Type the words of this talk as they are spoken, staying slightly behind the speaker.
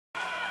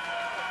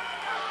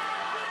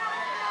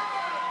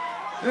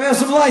Let me have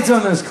some lights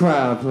on this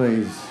crowd,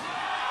 please.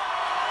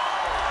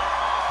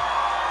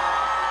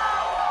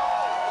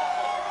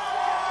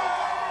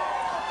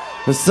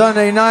 The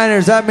Sunday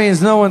Niners, that means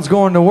no one's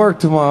going to work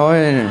tomorrow,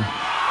 ain't it?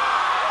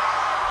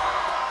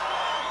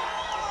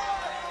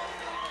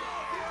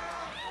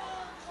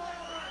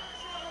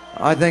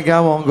 I think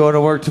I won't go to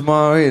work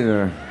tomorrow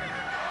either.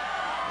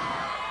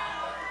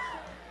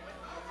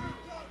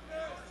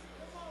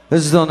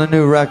 This is on the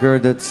new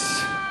record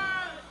that's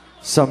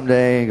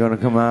someday gonna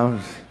come out.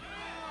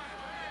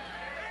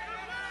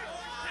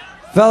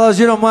 Fellas,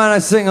 you don't mind I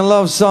sing a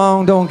love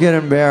song? Don't get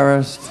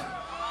embarrassed.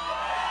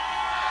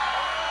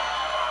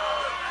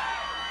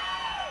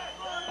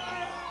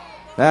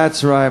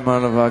 That's right,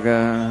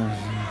 motherfucker.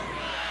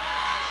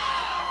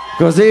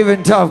 Because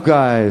even tough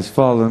guys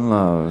fall in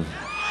love.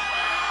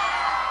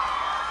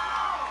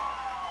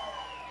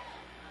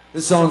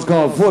 This song's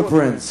called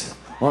Footprints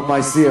on My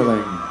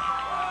Ceiling.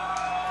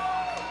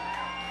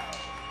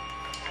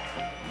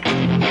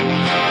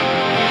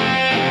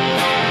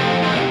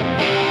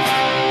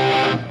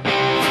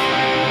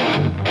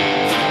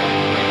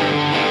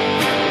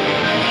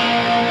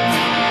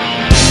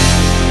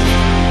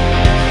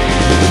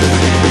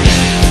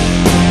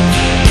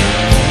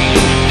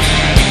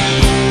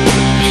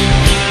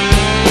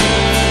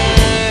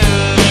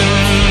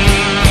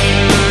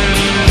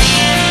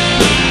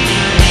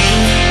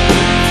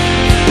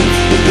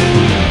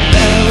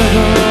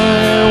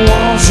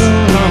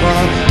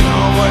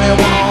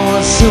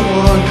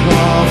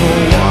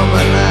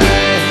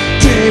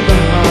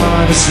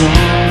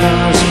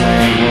 Sometimes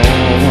may go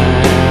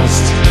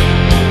west.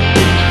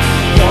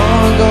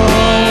 Long ago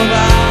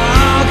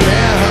without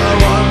care,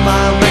 run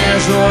my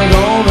race through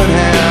golden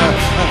hair.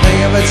 I think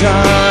every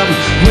time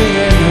we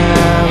can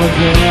have a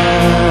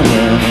care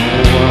in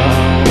the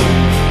world.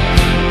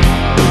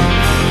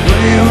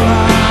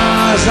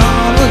 Realize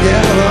all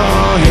together,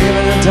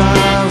 even in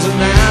times of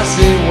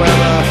nasty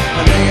weather.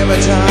 I think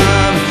every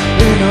time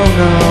we don't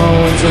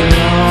know it's a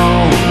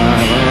long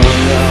time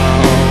ago.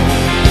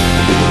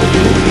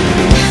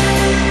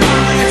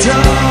 I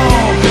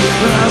talk,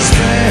 but I'm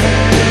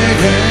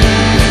speaking,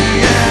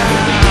 yeah.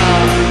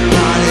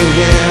 Are you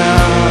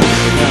here?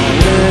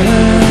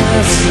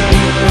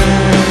 Listening.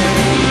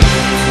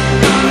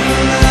 I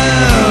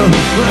live,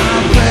 but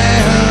I'm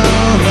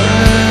feeling,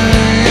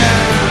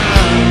 yeah.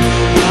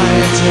 I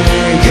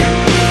take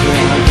what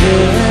I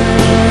get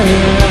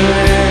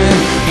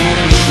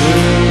and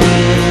treat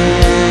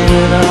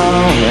it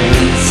all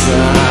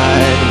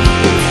inside.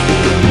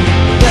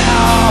 There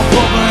are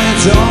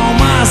footprints on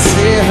my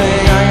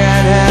ceiling. I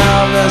can't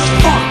have this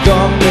fucked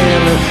up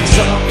feeling.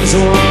 Something's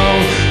wrong,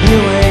 you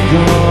ain't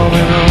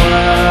coming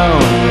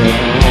around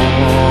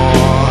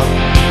anymore.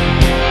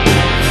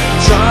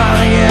 Trying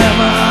to get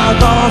my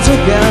thoughts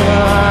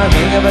together. I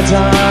think every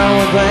time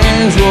when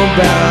things were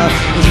better,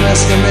 this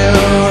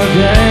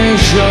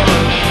miscommunication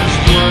is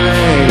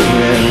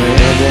breaking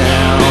me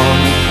down.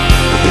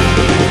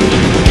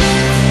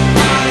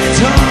 I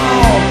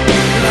talk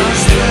and I'm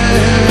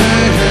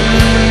speaking,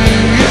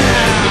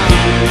 yeah.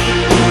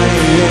 Are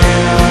you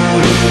here?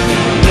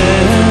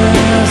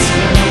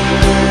 Listening.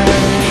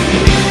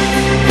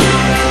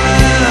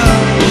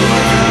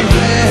 I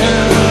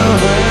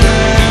live,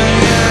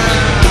 yeah.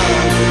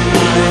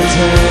 I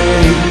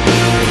take it,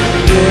 I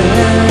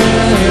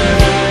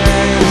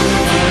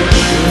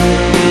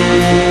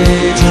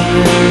treat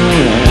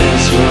it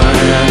as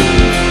right.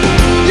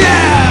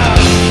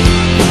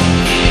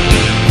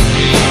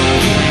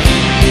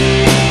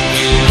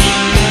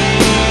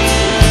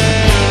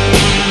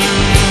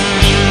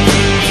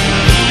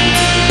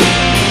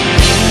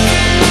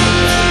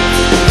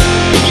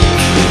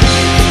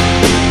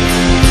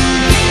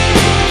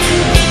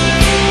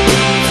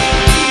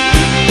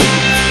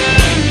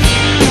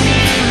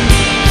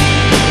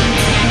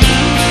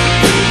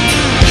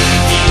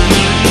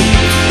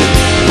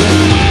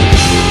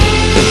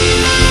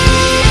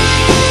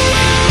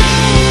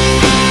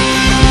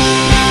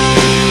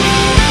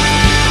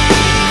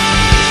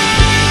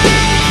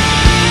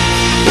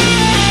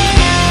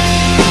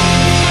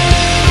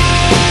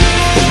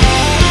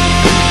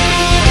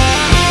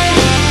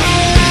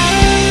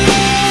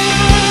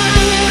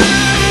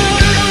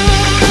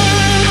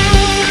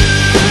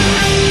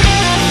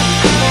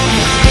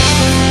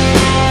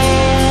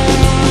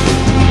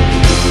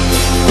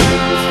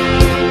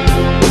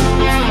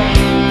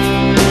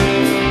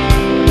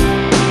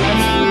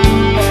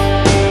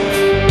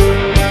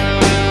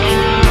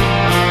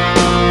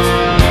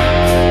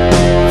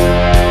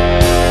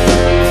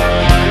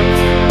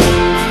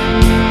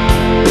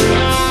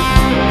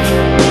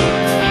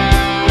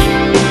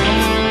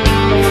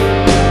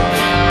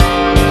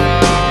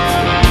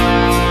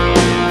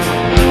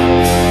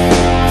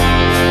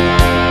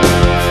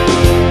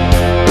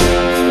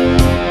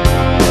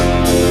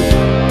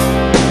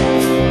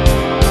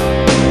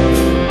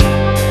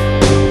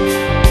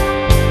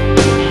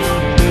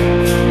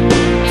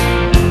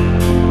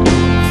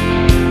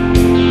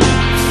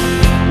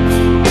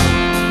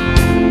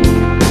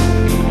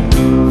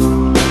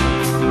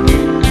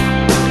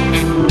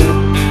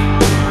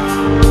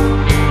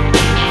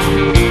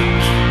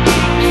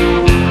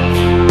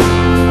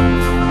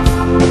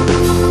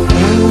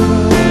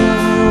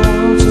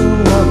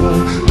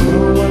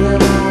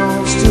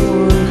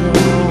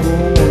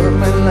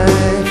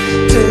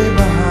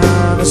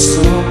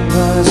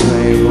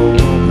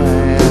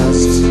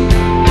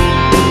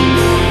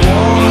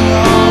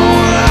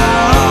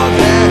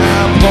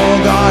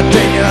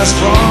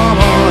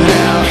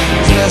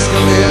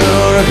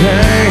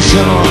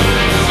 station,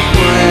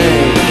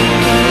 way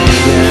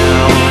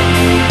down.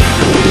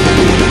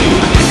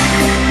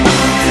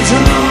 It's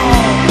all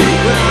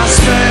where I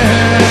stay,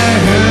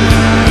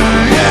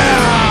 yeah.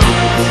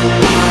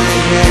 I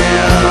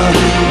hear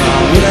my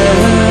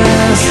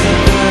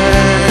blessing.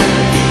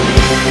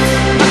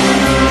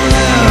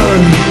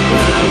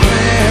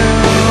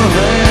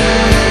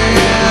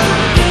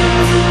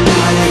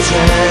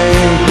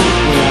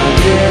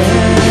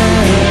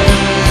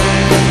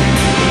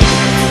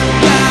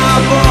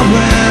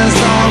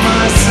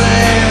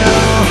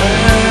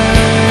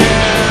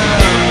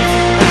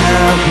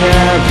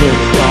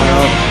 Careful.